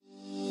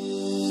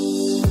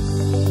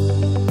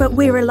But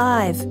We're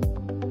Alive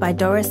by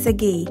Dora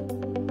Seguí.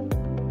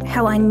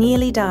 How I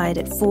nearly died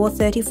at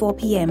 4:34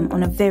 p.m.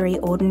 on a very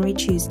ordinary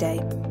Tuesday.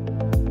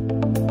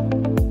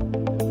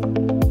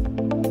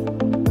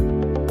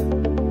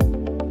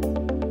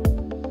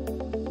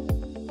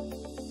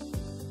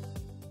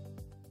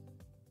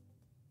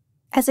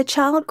 As a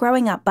child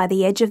growing up by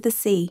the edge of the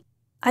sea,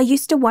 I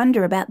used to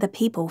wonder about the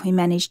people who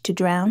managed to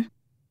drown.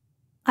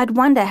 I'd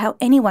wonder how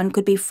anyone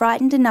could be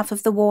frightened enough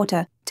of the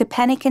water to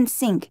panic and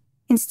sink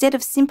instead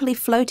of simply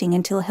floating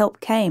until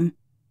help came.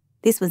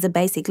 This was a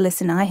basic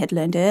lesson I had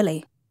learned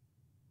early.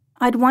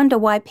 I'd wonder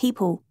why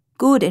people,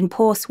 good and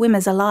poor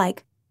swimmers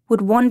alike,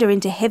 would wander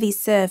into heavy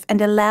surf and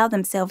allow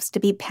themselves to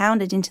be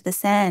pounded into the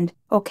sand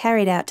or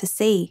carried out to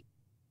sea.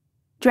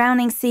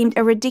 Drowning seemed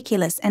a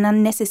ridiculous and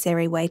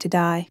unnecessary way to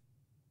die.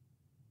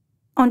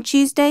 On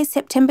Tuesday,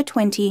 September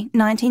 20,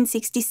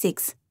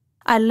 1966,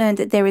 I learned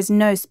that there is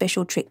no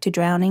special trick to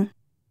drowning.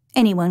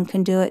 Anyone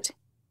can do it.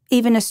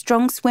 Even a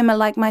strong swimmer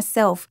like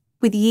myself,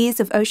 with years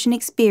of ocean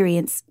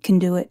experience, can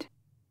do it.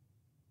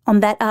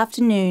 On that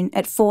afternoon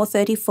at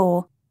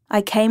 4:34,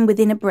 I came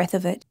within a breath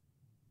of it.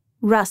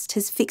 Rust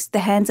has fixed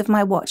the hands of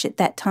my watch at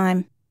that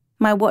time.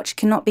 My watch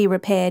cannot be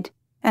repaired,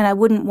 and I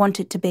wouldn't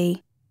want it to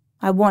be.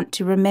 I want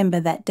to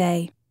remember that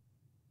day.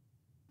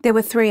 There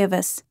were 3 of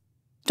us.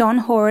 Don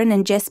Horan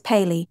and Jess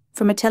Paley,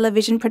 from a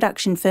television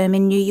production firm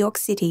in New York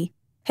City,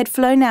 had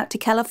flown out to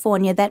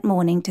California that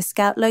morning to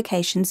scout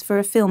locations for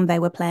a film they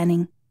were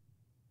planning.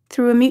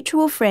 Through a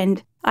mutual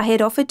friend, I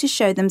had offered to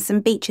show them some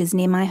beaches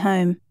near my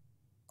home.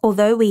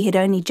 Although we had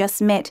only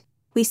just met,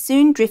 we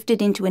soon drifted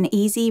into an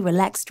easy,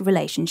 relaxed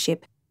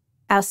relationship.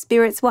 Our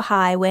spirits were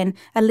high when,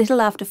 a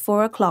little after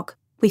 4 o'clock,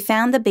 we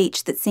found the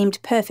beach that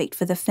seemed perfect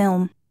for the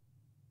film.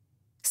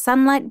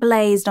 Sunlight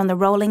blazed on the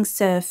rolling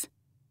surf.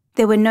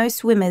 There were no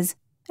swimmers,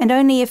 and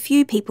only a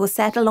few people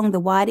sat along the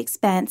wide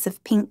expanse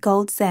of pink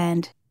gold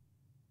sand.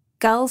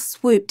 Gulls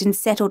swooped and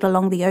settled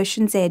along the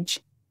ocean's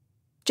edge.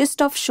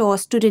 Just offshore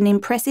stood an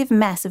impressive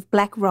mass of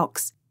black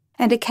rocks,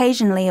 and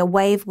occasionally a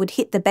wave would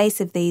hit the base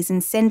of these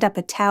and send up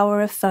a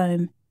tower of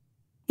foam.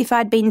 If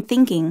I'd been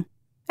thinking,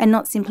 and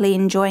not simply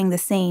enjoying the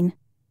scene,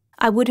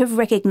 I would have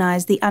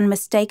recognised the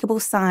unmistakable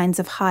signs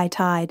of high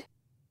tide.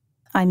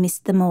 I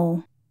missed them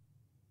all.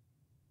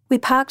 We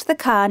parked the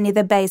car near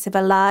the base of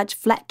a large,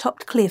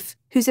 flat-topped cliff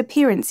whose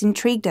appearance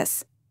intrigued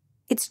us.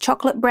 Its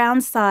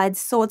chocolate-brown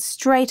sides soared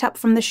straight up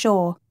from the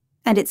shore,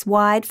 and its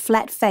wide,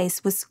 flat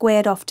face was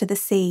squared off to the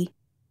sea.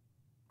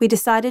 We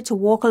decided to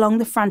walk along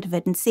the front of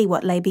it and see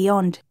what lay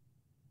beyond.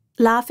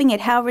 Laughing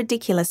at how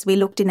ridiculous we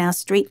looked in our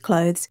street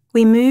clothes,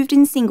 we moved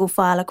in single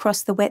file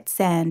across the wet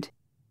sand.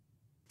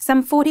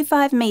 Some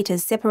 45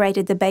 metres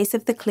separated the base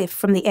of the cliff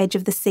from the edge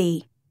of the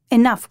sea.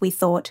 Enough, we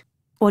thought,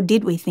 or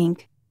did we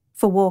think,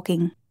 for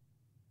walking.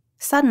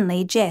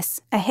 Suddenly,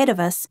 Jess, ahead of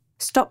us,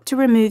 stopped to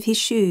remove his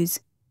shoes,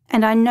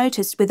 and I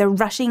noticed with a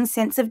rushing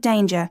sense of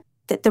danger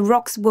that the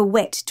rocks were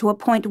wet to a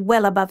point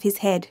well above his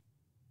head.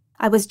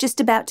 I was just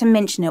about to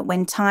mention it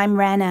when time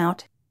ran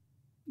out.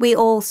 We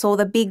all saw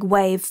the big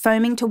wave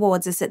foaming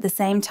towards us at the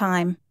same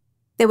time.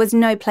 There was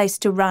no place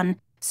to run,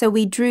 so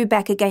we drew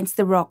back against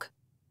the rock.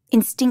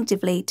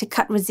 Instinctively, to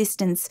cut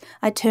resistance,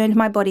 I turned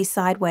my body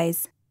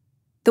sideways.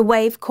 The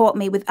wave caught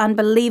me with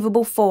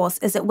unbelievable force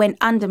as it went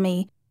under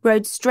me,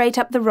 rode straight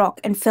up the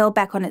rock and fell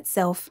back on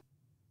itself.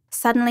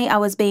 Suddenly I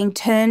was being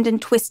turned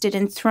and twisted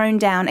and thrown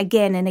down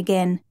again and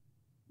again.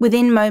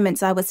 Within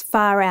moments I was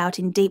far out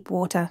in deep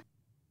water.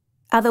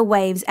 Other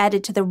waves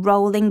added to the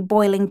rolling,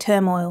 boiling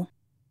turmoil.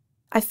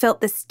 I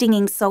felt the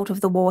stinging salt of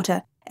the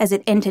water as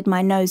it entered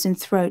my nose and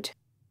throat.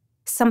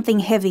 Something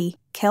heavy,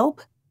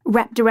 kelp,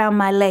 wrapped around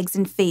my legs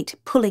and feet,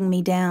 pulling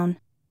me down.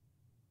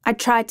 I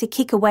tried to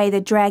kick away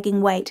the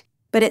dragging weight,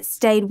 but it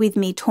stayed with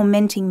me,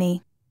 tormenting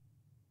me.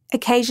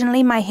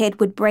 Occasionally my head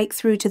would break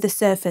through to the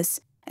surface,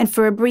 and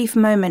for a brief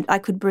moment I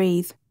could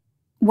breathe.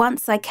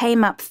 Once I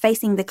came up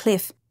facing the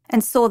cliff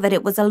and saw that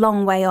it was a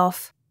long way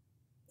off.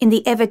 In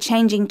the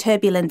ever-changing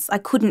turbulence, I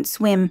couldn't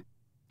swim.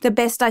 The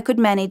best I could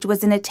manage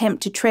was an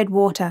attempt to tread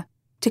water,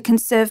 to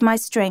conserve my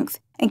strength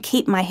and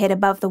keep my head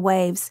above the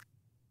waves.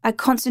 I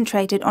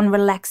concentrated on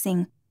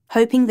relaxing,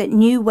 hoping that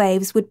new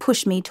waves would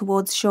push me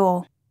towards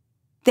shore.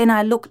 Then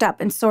I looked up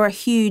and saw a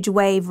huge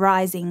wave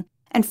rising,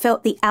 and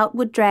felt the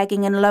outward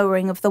dragging and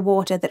lowering of the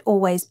water that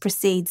always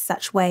precedes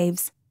such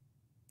waves.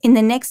 In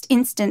the next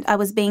instant I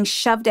was being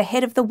shoved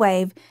ahead of the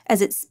wave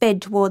as it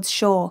sped towards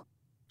shore.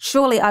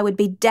 Surely I would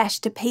be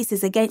dashed to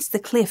pieces against the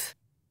cliff.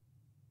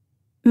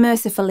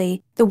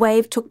 Mercifully, the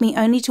wave took me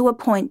only to a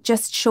point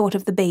just short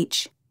of the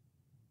beach.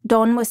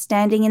 Don was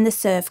standing in the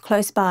surf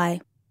close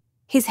by.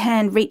 His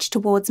hand reached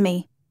towards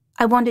me.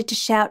 I wanted to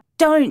shout,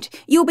 "Don't!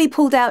 You'll be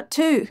pulled out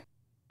too!"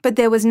 But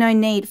there was no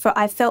need, for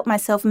I felt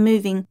myself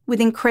moving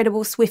with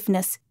incredible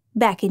swiftness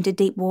back into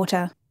deep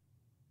water.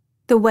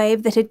 The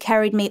wave that had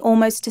carried me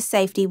almost to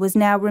safety was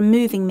now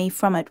removing me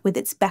from it with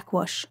its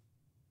backwash.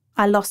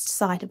 I lost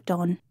sight of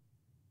Don.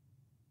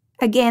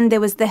 Again there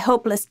was the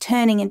helpless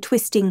turning and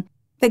twisting,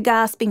 the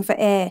gasping for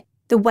air,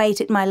 the weight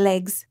at my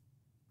legs.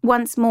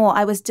 Once more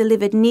I was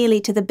delivered nearly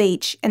to the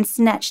beach and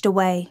snatched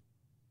away.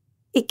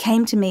 It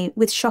came to me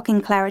with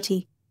shocking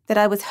clarity that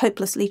I was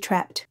hopelessly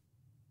trapped.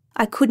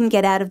 I couldn't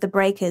get out of the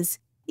breakers,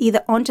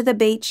 either onto the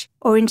beach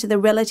or into the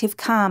relative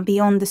calm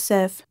beyond the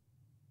surf.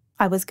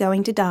 I was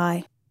going to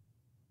die.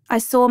 I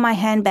saw my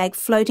handbag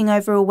floating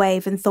over a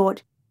wave and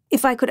thought,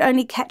 if I could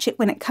only catch it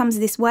when it comes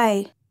this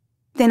way.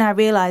 Then I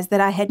realised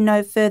that I had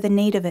no further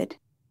need of it.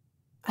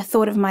 I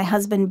thought of my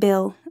husband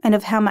Bill and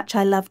of how much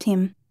I loved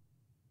him.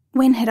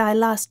 When had I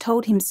last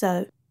told him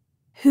so?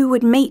 Who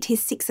would meet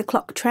his 6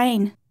 o'clock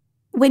train?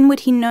 When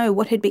would he know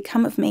what had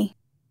become of me?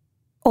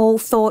 All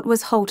thought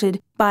was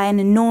halted by an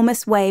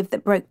enormous wave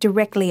that broke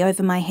directly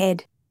over my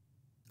head.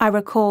 I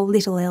recall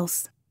little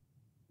else.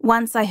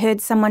 Once I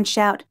heard someone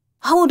shout,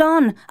 "Hold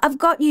on, I've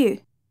got you!"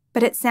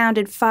 But it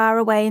sounded far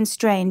away and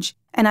strange,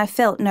 and I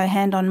felt no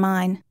hand on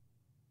mine.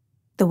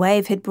 The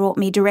wave had brought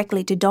me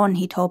directly to Don,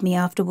 he told me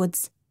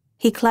afterwards.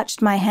 He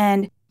clutched my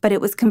hand, but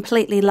it was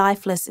completely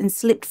lifeless and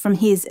slipped from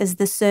his as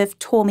the surf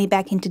tore me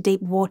back into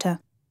deep water.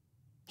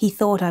 He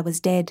thought I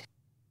was dead.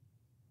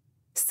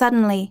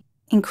 Suddenly,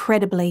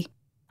 incredibly,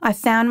 I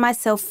found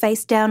myself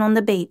face down on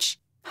the beach,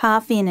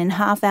 half in and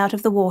half out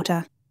of the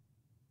water.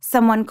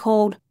 Someone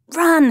called,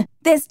 "Run!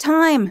 There's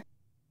time!"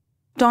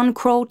 Don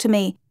crawled to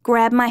me,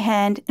 grabbed my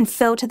hand, and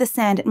fell to the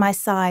sand at my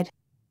side.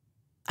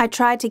 I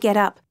tried to get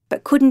up,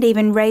 but couldn't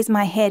even raise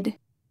my head.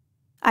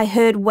 I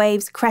heard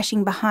waves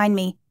crashing behind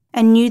me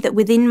and knew that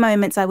within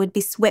moments I would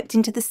be swept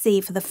into the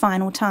sea for the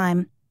final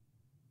time.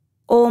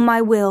 All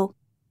my will,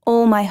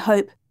 all my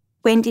hope,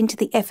 went into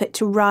the effort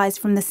to rise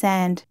from the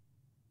sand.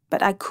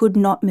 But I could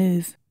not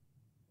move.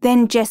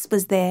 Then Jess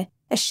was there,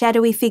 a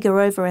shadowy figure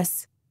over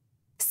us.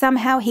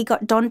 Somehow he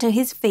got Don to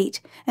his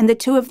feet, and the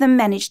two of them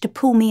managed to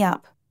pull me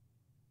up.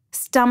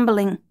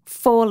 Stumbling,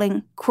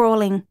 falling,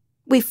 crawling,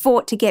 we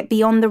fought to get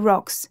beyond the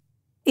rocks.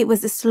 It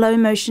was a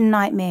slow-motion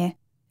nightmare,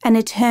 an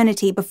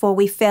eternity before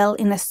we fell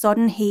in a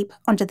sodden heap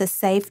onto the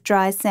safe,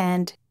 dry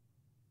sand.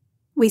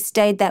 We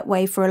stayed that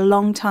way for a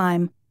long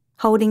time,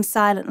 holding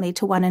silently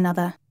to one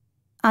another,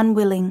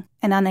 unwilling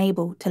and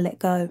unable to let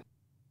go.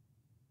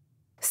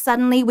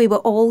 Suddenly we were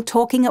all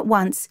talking at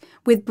once,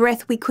 with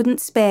breath we couldn't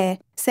spare,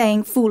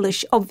 saying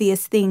foolish,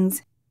 obvious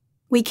things.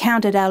 We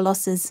counted our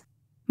losses.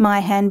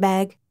 My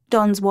handbag,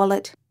 Don's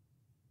wallet.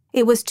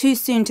 It was too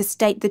soon to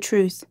state the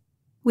truth.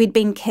 We'd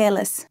been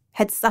careless,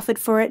 had suffered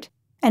for it,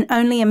 and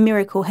only a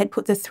miracle had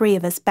put the three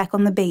of us back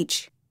on the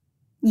beach.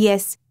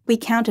 Yes, we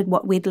counted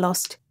what we'd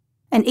lost,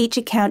 and each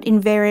account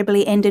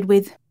invariably ended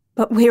with,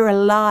 "But we're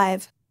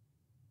alive."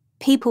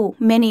 People,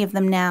 many of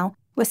them now,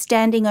 were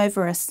standing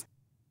over us.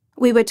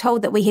 We were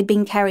told that we had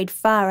been carried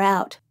far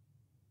out.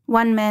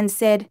 One man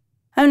said,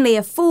 "Only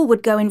a fool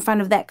would go in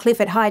front of that cliff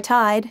at high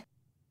tide."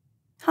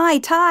 High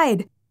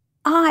tide!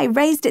 I,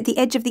 raised at the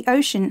edge of the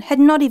ocean, had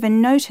not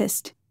even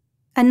noticed.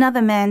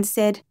 Another man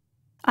said,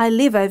 "I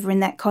live over in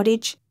that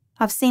cottage.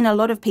 I've seen a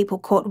lot of people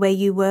caught where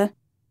you were.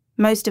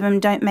 Most of them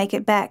don't make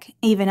it back,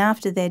 even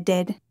after they're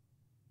dead."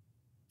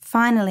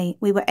 Finally,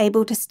 we were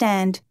able to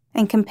stand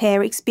and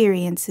compare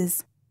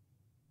experiences.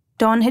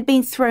 Don had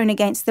been thrown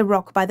against the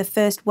rock by the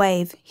first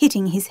wave,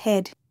 hitting his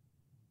head.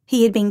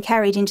 He had been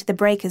carried into the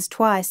breakers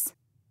twice.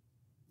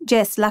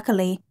 Jess,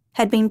 luckily,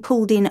 had been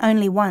pulled in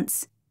only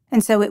once,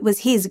 and so it was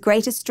his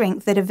greater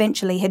strength that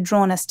eventually had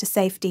drawn us to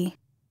safety.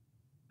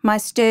 My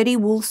sturdy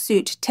wool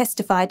suit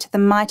testified to the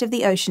might of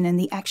the ocean and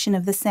the action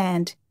of the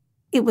sand.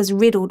 It was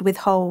riddled with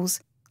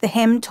holes, the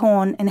hem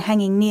torn and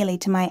hanging nearly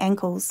to my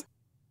ankles.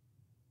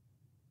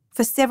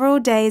 For several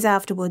days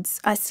afterwards,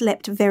 I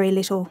slept very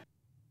little.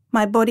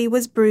 My body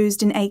was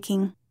bruised and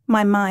aching,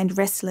 my mind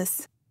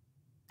restless.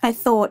 I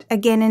thought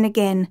again and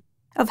again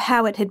of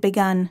how it had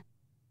begun,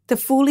 the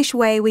foolish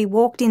way we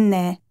walked in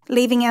there,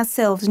 leaving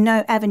ourselves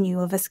no avenue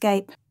of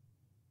escape.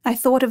 I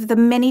thought of the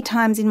many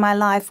times in my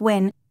life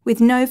when,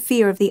 with no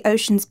fear of the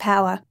ocean's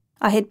power,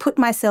 I had put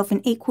myself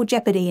in equal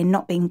jeopardy in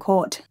not being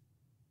caught.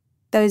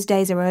 Those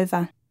days are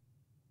over.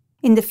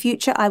 In the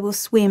future I will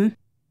swim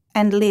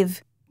and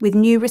live with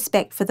new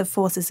respect for the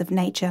forces of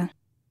nature.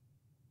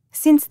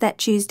 Since that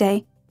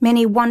Tuesday,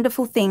 many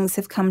wonderful things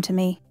have come to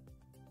me.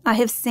 I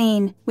have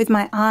seen, with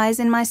my eyes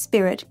and my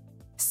spirit,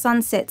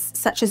 sunsets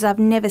such as I've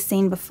never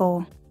seen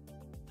before.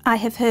 I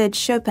have heard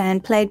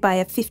Chopin played by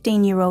a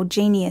 15-year-old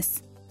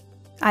genius.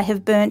 I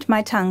have burnt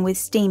my tongue with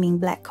steaming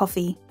black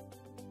coffee.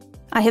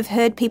 I have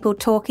heard people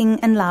talking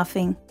and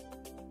laughing.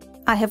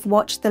 I have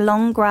watched the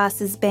long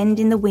grasses bend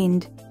in the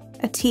wind,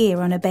 a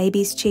tear on a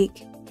baby's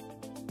cheek.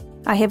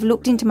 I have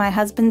looked into my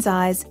husband's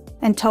eyes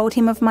and told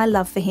him of my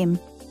love for him,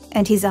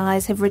 and his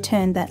eyes have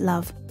returned that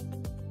love.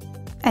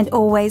 And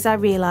always I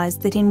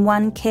realised that in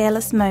one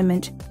careless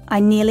moment I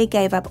nearly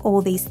gave up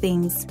all these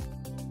things.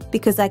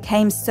 Because I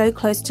came so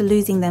close to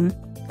losing them,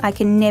 I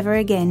can never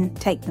again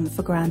take them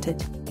for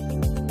granted.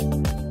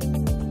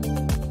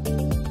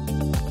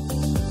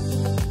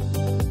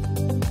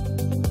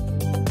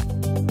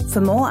 For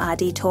more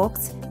RD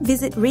Talks,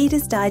 visit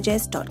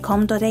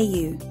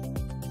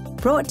readersdigest.com.au.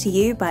 Brought to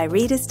you by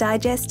Reader's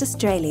Digest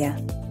Australia.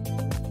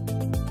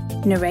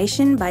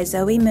 Narration by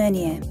Zoe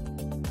Mernier.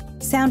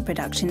 Sound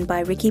production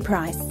by Ricky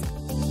Price.